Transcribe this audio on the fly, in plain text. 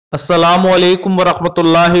अस्सलामुअलैकुम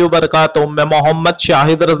वरहमतुल्लाहि वबरकातुहू। मैं मोहम्मद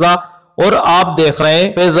शाहिद रजा और आप देख रहे हैं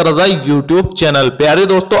फैज रजा यूट्यूब चैनल। प्यारे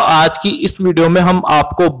दोस्तों, आज की इस वीडियो में हम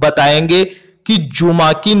आपको बताएंगे कि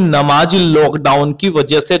जुमा की नमाज लॉकडाउन की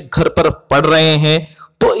वजह से घर पर पढ़ रहे हैं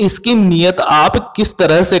तो इसकी नियत आप किस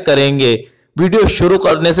तरह से करेंगे। वीडियो शुरू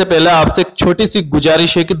करने से पहले आपसे एक छोटी सी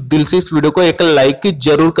गुजारिश है कि दिल से इस वीडियो को एक लाइक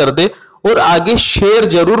जरूर कर दे और आगे शेयर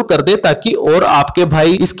जरूर कर दे ताकि और आपके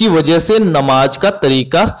भाई इसकी वजह से नमाज का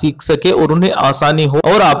तरीका सीख सके और उन्हें आसानी हो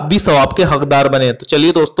और आप भी सवाब के हकदार बने। तो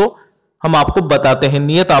चलिए दोस्तों, हम आपको बताते हैं।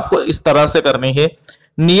 नियत आपको इस तरह से करनी है।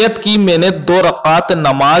 नियत की मैंने 2 रकात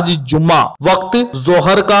नमाज जुमा वक्त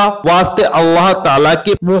जोहर का वास्ते अल्लाह ताला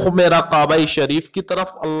के मुंह मेरा काबा शरीफ की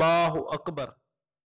तरफ। अल्लाह अकबर।